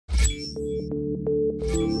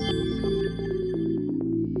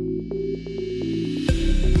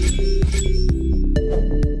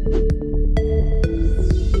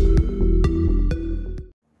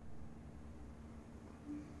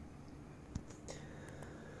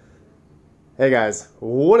Hey guys,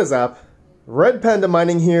 what is up?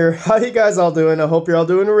 RedPandaMining here. How you guys all doing? I hope you're all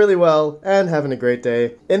doing really well and having a great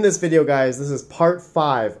day. In this video, guys, this is part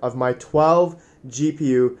 5 of my 12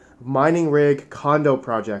 GPU mining rig condo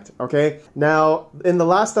project, okay? Now, in the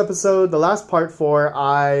last episode, the last part 4,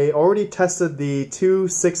 I already tested the two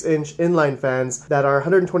 6-inch inline fans that are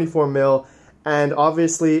 124 mil, and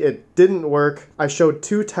obviously it didn't work. I showed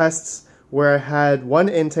 2 tests where I had 1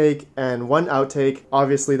 intake and 1 outtake.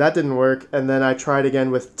 Obviously that didn't work, and then I tried again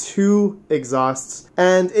with 2 exhausts,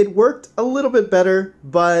 and it worked a little bit better,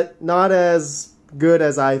 but not as good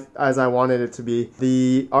as I wanted it to be.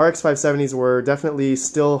 The RX 570s were definitely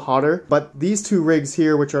still hotter, but these 2 rigs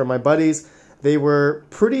here, which are my buddies, they were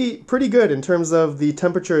pretty good in terms of the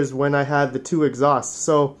temperatures when I had the 2 exhausts.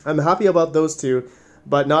 So I'm happy about those 2,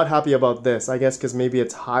 but not happy about this, I guess because maybe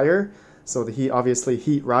it's higher. So the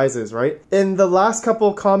heat rises, right? In the last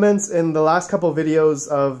couple comments, in the last couple videos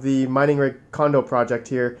of the mining rig condo project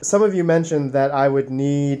here, some of you mentioned that I would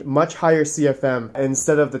need much higher CFM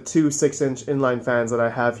instead of the 2 6-inch inline fans that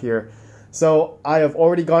I have here. So I have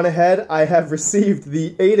already gone ahead. I have received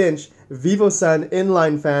the 8-inch VivoSun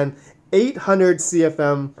inline fan, 800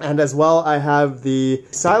 CFM, and as well I have the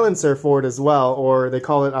silencer for it as well, or they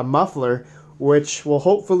call it a muffler, which will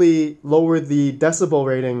hopefully lower the decibel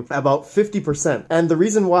rating about 50%. And the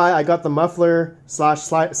reason why I got the muffler slash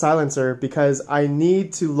silencer, because I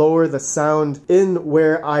need to lower the sound in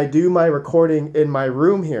where I do my recording in my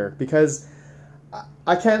room here, because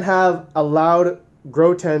I can't have a loud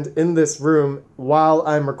grow tent in this room while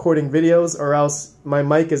I'm recording videos, or else my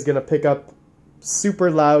mic is gonna pick up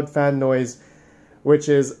super loud fan noise, which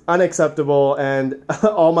is unacceptable, and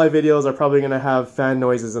all my videos are probably going to have fan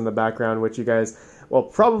noises in the background, which you guys will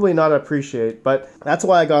probably not appreciate, but that's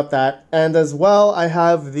why I got that. And as well, I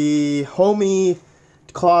have the Homey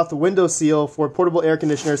cloth window seal for portable air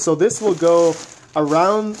conditioners, so this will go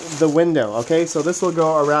around the window, okay? So this will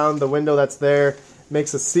go around the window that's there,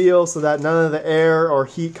 makes a seal so that none of the air or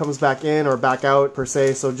heat comes back in or back out per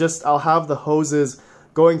se, so just I'll have the hoses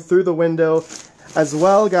going through the window. As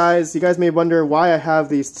well, guys, you guys may wonder why I have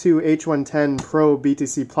these 2 H110 Pro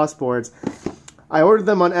BTC Plus boards. I ordered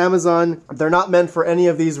them on Amazon. They're not meant for any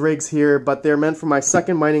of these rigs here, but they're meant for my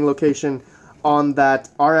second mining location on that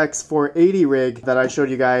RX 480 rig that I showed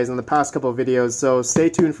you guys in the past couple of videos, so stay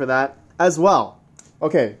tuned for that as well.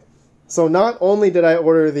 Okay, so not only did I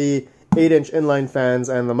order the 8-inch inline fans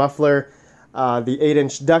and the muffler, the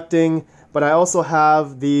 8-inch ducting, but I also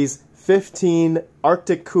have these 15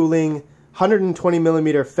 Arctic cooling 120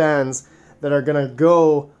 millimeter fans that are gonna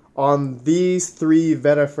go on these 3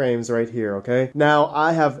 Veta frames right here, okay? Now,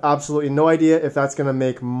 I have absolutely no idea if that's gonna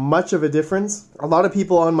make much of a difference. A lot of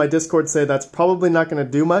people on my Discord say that's probably not gonna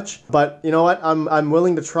do much, but you know what? I'm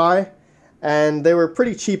willing to try, and they were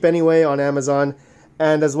pretty cheap anyway on Amazon.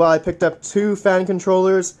 And as well, I picked up 2 fan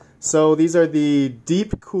controllers. So these are the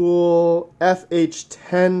Deep Cool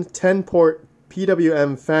FH10 10-port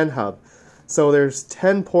PWM fan hub. So there's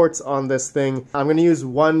 10 ports on this thing. I'm going to use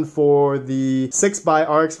one for the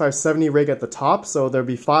 6x RX 570 rig at the top. So there'll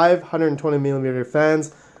be 5 120mm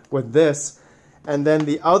fans with this. And then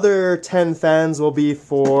the other 10 fans will be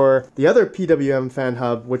for the other PWM fan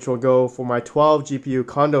hub, which will go for my 12 GPU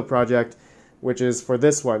condo project, which is for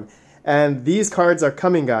this one. And these cards are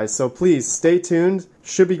coming, guys, so please stay tuned.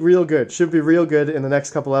 Should be real good. Should be real good in the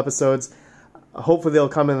next couple episodes. Hopefully they'll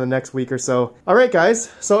come in the next week or so. Alright,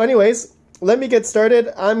 guys. So anyways, let me get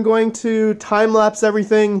started. I'm going to time-lapse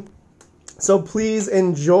everything, so please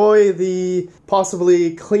enjoy the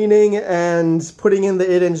possibly cleaning and putting in the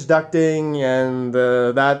 8-inch ducting and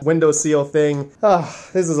that window seal thing.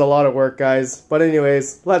 This is a lot of work, guys. But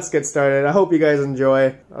anyways, let's get started. I hope you guys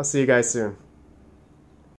enjoy. I'll see you guys soon.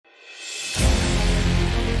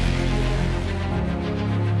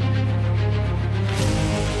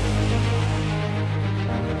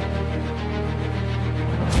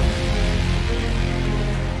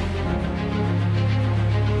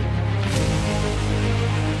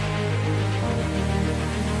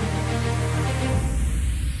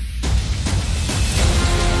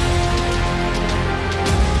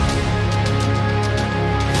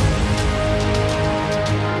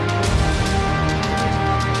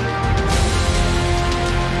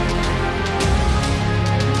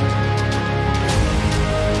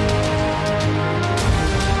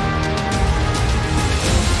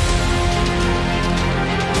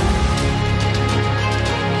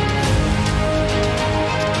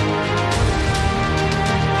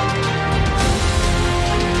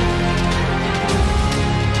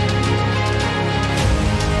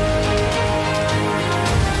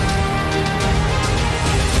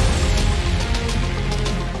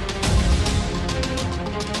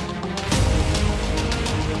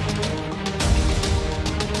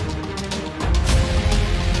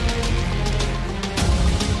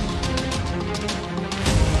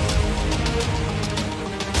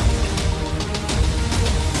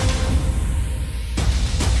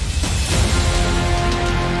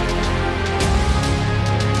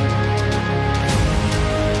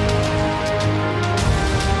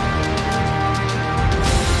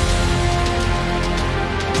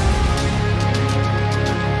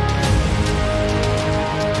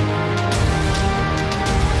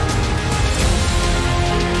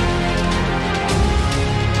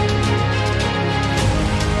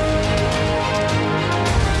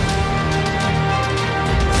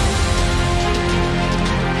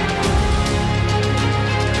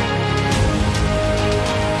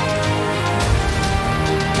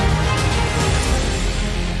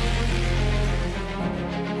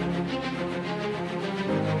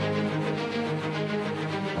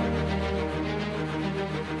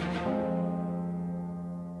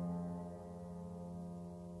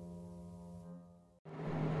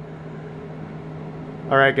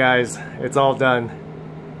 Alright guys, it's all done.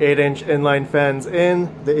 8-inch inline fans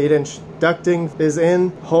in, the 8-inch ducting is in,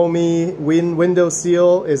 homey window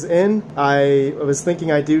seal is in. I was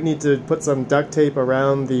thinking I do need to put some duct tape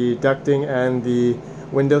around the ducting and the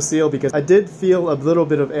window seal because I did feel a little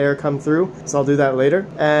bit of air come through, so I'll do that later.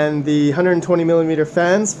 And the 120mm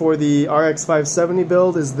fans for the RX 570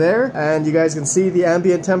 build is there, and you guys can see the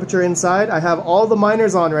ambient temperature inside. I have all the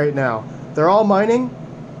miners on right now. They're all mining.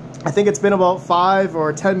 I think it's been about 5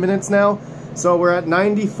 or 10 minutes now, so we're at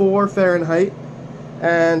 94 Fahrenheit,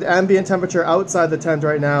 and ambient temperature outside the tent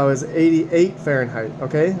right now is 88 Fahrenheit,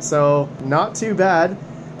 okay? So not too bad.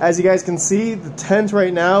 As you guys can see, the tent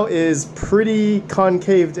right now is pretty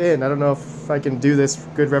concaved in. I don't know if I can do this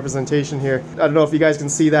good representation here. I don't know if you guys can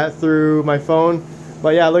see that through my phone,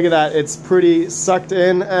 but yeah, look at that. It's pretty sucked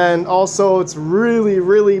in, and also it's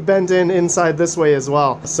really bent in inside this way as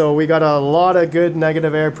well. So we got a lot of good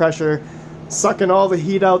negative air pressure sucking all the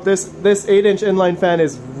heat out. This 8-inch inline fan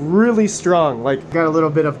is really strong. Like, got a little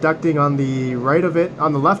bit of ducting on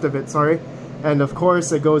the left of it, sorry. And of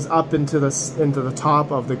course it goes up into the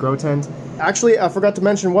top of the grow tent. Actually, I forgot to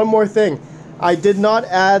mention one more thing. I did not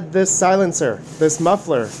add this silencer, this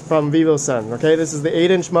muffler from VivoSun, okay? This is the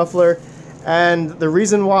 8-inch muffler, and the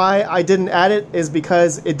reason why I didn't add it is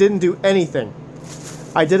because it didn't do anything.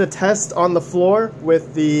 I did a test on the floor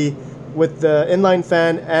with the inline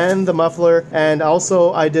fan and the muffler, and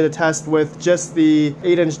also I did a test with just the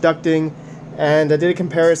 8-inch ducting, and I did a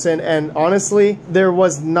comparison, and honestly, there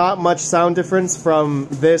was not much sound difference from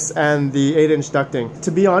this and the 8-inch ducting.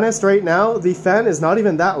 To be honest, right now, the fan is not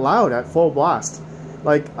even that loud at full blast.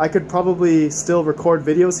 Like, I could probably still record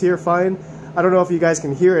videos here fine. I don't know if you guys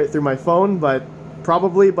can hear it through my phone, but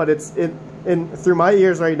probably, but it's through my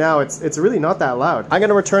ears right now, it's really not that loud. I'm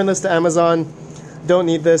gonna return this to Amazon. Don't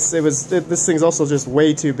need this. This thing's also just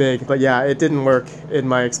way too big, but yeah, it didn't work in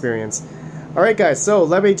my experience. Alright guys, so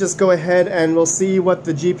let me just go ahead and we'll see what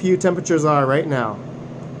the GPU temperatures are right now.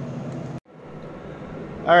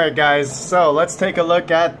 Alright guys, so let's take a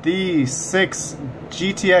look at the 6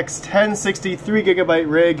 GTX 1060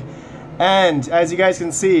 3GB rig. And as you guys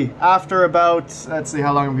can see, after about, let's see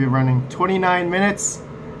how long have we been running, 29 minutes,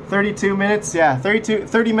 32 minutes, yeah,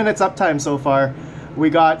 30 minutes uptime so far. We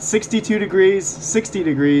got 62 degrees, 60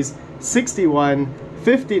 degrees, 61,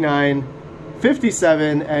 59,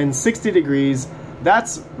 57, and 60 degrees.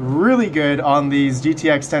 That's really good on these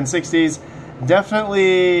GTX 1060s.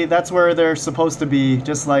 Definitely, that's where they're supposed to be,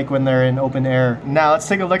 just like when they're in open air. Now let's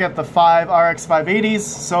take a look at the 5 RX 580s.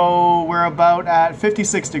 So we're about at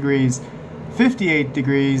 56 degrees, 58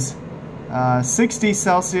 degrees, 60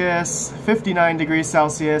 Celsius, 59 degrees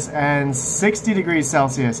Celsius, and 60 degrees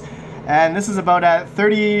Celsius. And this is about at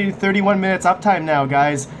 31 minutes uptime now,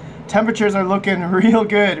 guys. Temperatures are looking real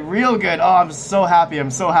good, real good. Oh, I'm so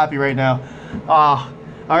happy right now. Ah,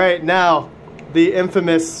 all right, now the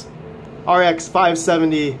infamous RX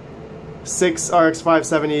 570, 6 RX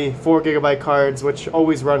 570 4GB cards, which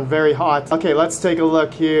always run very hot. Okay, let's take a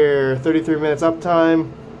look here. 33 minutes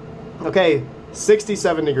uptime. Okay,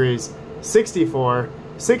 67 degrees, 64,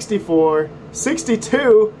 64,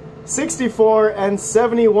 62, 64, and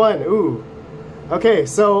 71. Ooh. Okay,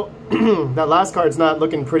 so that last card's not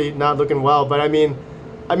looking well, but I mean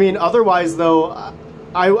otherwise though,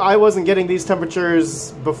 I wasn't getting these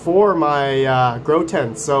temperatures before my grow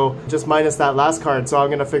tent, so just minus that last card, so I'm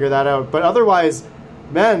gonna figure that out. But otherwise,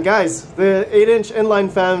 man, guys, the 8-inch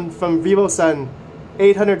inline fan from VivoSun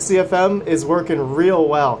 800 CFM is working real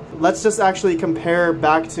well. Let's just actually compare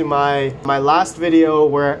back to my last video,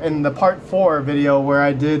 where in the part 4 video where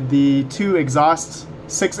I did the 2 exhaust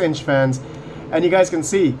 6-inch fans. And you guys can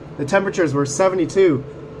see the temperatures were 72,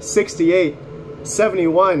 68,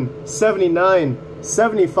 71, 79,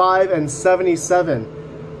 75, and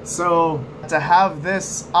 77. So to have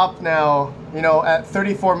this up now, you know, at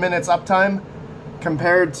 34 minutes uptime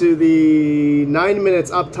compared to the 9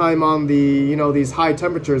 minutes uptime on the, you know, these high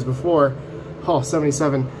temperatures before, oh,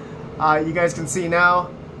 77. You guys can see now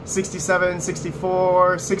 67,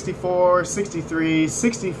 64, 64, 63,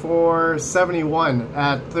 64, 71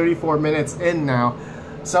 at 34 minutes in now.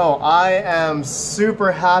 So I am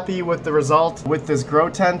super happy with the result with this grow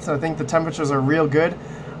tent. I think the temperatures are real good.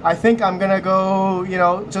 I think I'm gonna go, you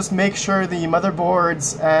know, just make sure the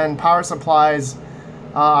motherboards and power supplies,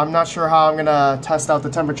 I'm not sure how I'm gonna test out the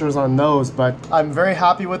temperatures on those, but I'm very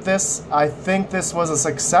happy with this. I think this was a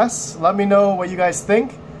success. Let me know what you guys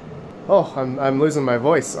think. Oh, I'm losing my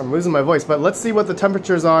voice. But let's see what the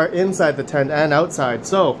temperatures are inside the tent and outside.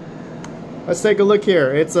 So let's take a look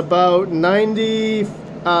here. It's about 90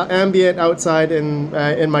 ambient outside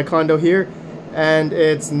in my condo here, and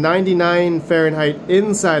it's 99 Fahrenheit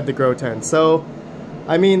inside the grow tent. So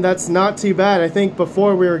I mean, that's not too bad. I think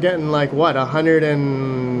before we were getting like, what,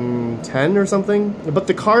 110 or something? But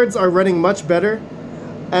the cards are running much better.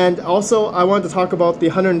 And also, I wanted to talk about the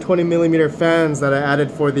 120mm fans that I added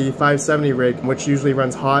for the 570 rig, which usually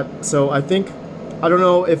runs hot. So I think, I don't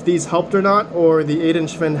know if these helped or not, or the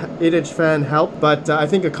 8-inch fan helped, but I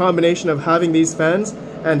think a combination of having these fans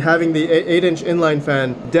and having the 8-inch inline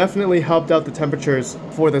fan definitely helped out the temperatures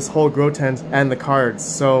for this whole grow tent and the cards.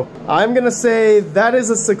 So I'm gonna say that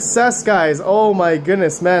is a success, guys. Oh my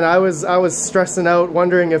goodness, man, I was stressing out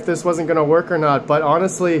wondering if this wasn't gonna work or not, but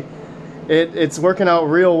honestly it's working out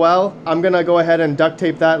real well. I'm gonna go ahead and duct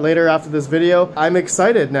tape that later after this video. I'm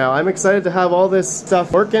excited now. I'm excited to have all this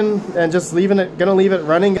stuff working and just gonna leave it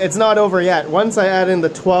running. It's not over yet. Once I add in the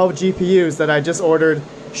 12 GPUs that I just ordered,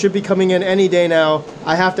 should be coming in any day now.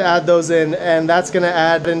 I have to add those in, and that's gonna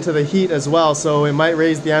add into the heat as well, so it might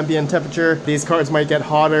raise the ambient temperature. These cards might get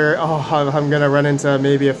hotter. Oh, I'm gonna run into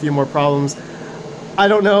maybe a few more problems. I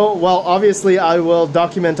don't know. Well, obviously I will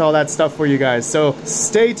document all that stuff for you guys, so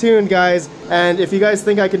stay tuned, guys. And if you guys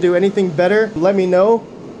think I can do anything better, let me know.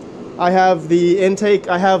 I have the intake,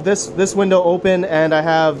 I have this window open, and I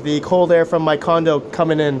have the cold air from my condo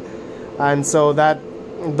coming in, and so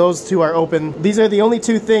those two are open. These are the only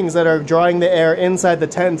two things that are drawing the air inside the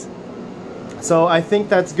tent. So I think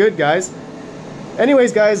that's good, guys.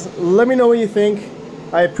 Anyways, guys, let me know what you think.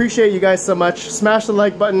 I appreciate you guys so much. Smash the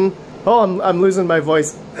like button. Oh, I'm losing my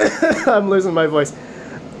voice. I'm losing my voice.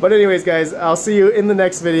 But anyways, guys, I'll see you in the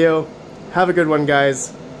next video. Have a good one,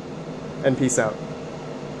 guys, and peace out.